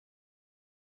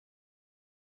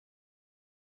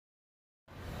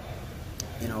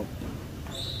you know,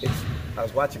 I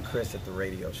was watching Kris at the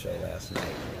radio show last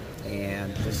night,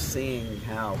 and just seeing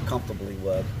how comfortable he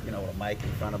was, with a mic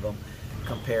in front of him,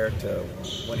 compared to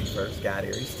when he first got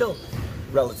here. He's still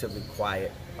relatively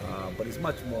quiet, but he's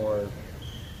much more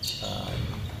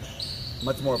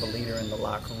of a leader in the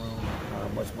locker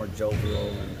room, much more jovial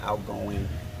and outgoing,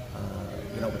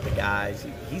 with the guys.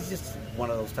 He's just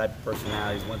one of those type of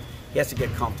personalities. He has to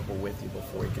get comfortable with you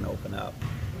before he can open up.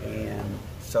 And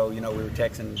so, we were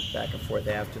texting back and forth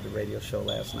after the radio show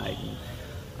last night, and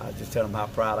I just told him how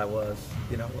proud I was,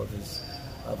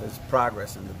 of his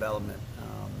progress and development.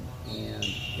 And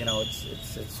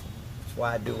it's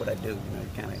why I do what I do.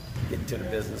 Kind of get into the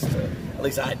business at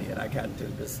least I did. I got into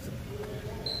the business to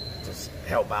just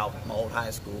help out my old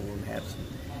high school, and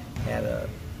had a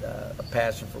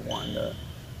passion for wanting to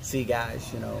see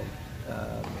guys,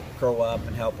 grow up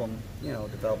and help them,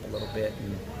 develop a little bit.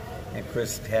 And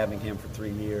Kris, having him for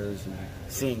 3 years and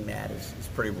seeing that is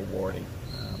pretty rewarding.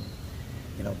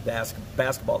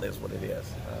 Basketball is what it is,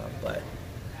 but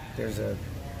there's a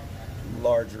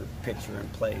larger picture in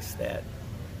place that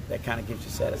kind of gives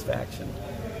you satisfaction.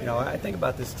 I think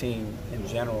about this team in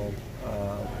general.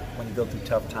 When you go through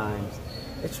tough times,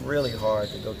 it's really hard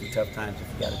to go through tough times if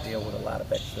you got to deal with a lot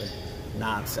of extra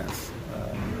nonsense.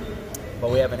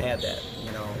 But we haven't had that,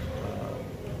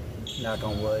 knock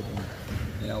on wood. And,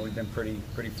 we've been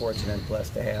pretty fortunate and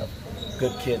blessed to have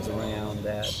good kids around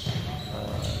that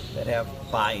have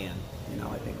buy-in.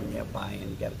 I think when you have buy-in,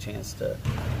 you got a chance to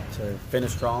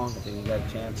finish strong. I think you got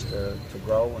a chance to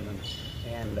grow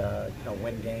and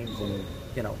win games, and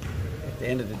at the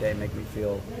end of the day, make me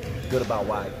feel good about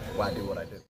why I do what I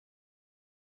do.